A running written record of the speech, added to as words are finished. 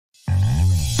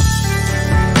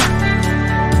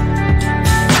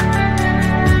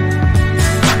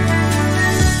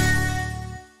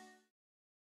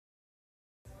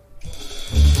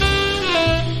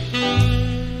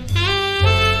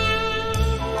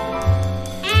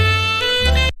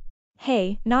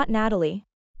Hey, not Natalie.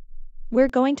 We're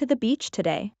going to the beach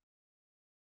today.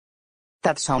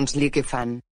 That sounds like a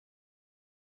fun.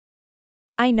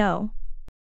 I know.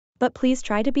 But please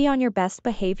try to be on your best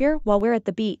behavior while we're at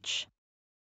the beach.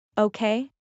 Okay?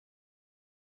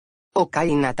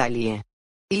 Okay, Natalie.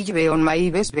 I'll be on my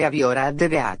best behavior at the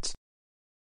beach.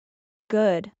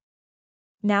 Good.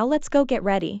 Now let's go get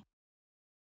ready.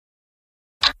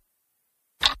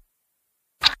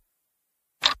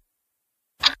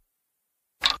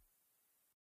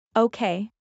 Okay.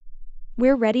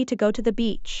 We're ready to go to the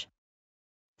beach.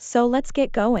 So let's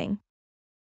get going.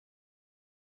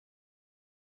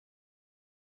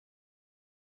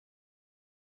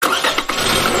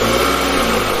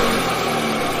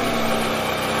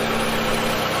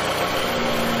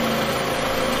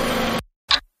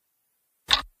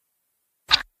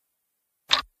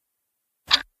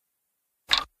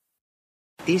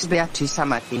 This beach is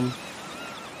amazing.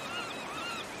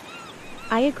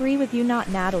 I agree with you, not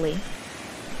Natalie.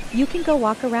 You can go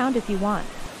walk around if you want.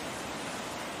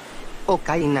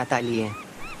 Okay, Natalie.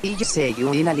 I'll see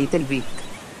you in a little bit.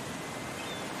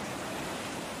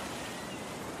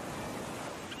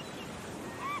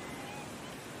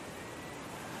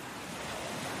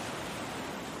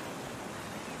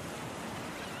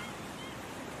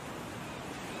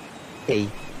 Hey.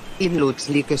 It looks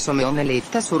like someone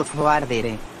left a surfboard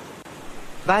there.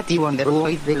 But I wonder who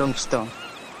it belongs to.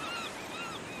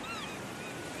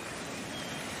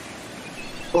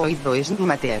 Oh, it doesn't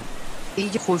matter. I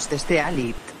just stay a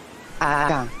lit.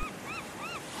 Ah.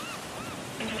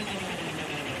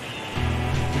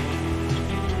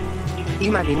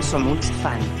 I'm having so much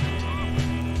fun.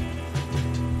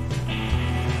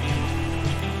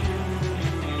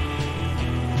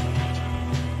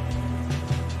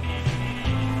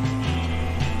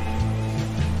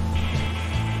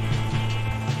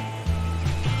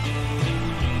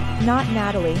 Not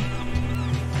Natalie.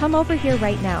 Come over here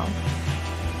right now.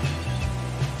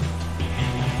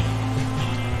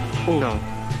 No.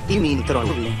 I'm in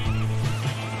trouble.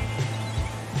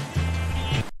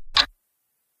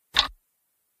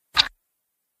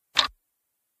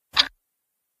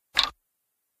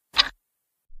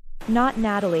 Not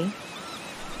Natalie.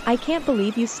 I can't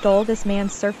believe you stole this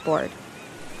man's surfboard.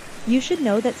 You should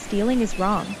know that stealing is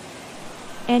wrong.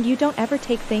 And you don't ever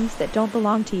take things that don't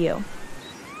belong to you.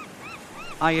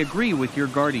 I agree with your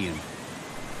guardian.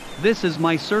 This is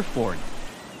my surfboard.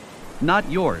 Not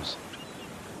yours.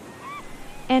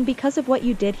 And because of what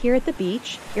you did here at the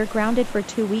beach, you're grounded for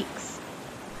 2 weeks.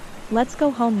 Let's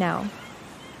go home now.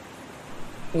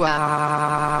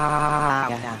 Wow.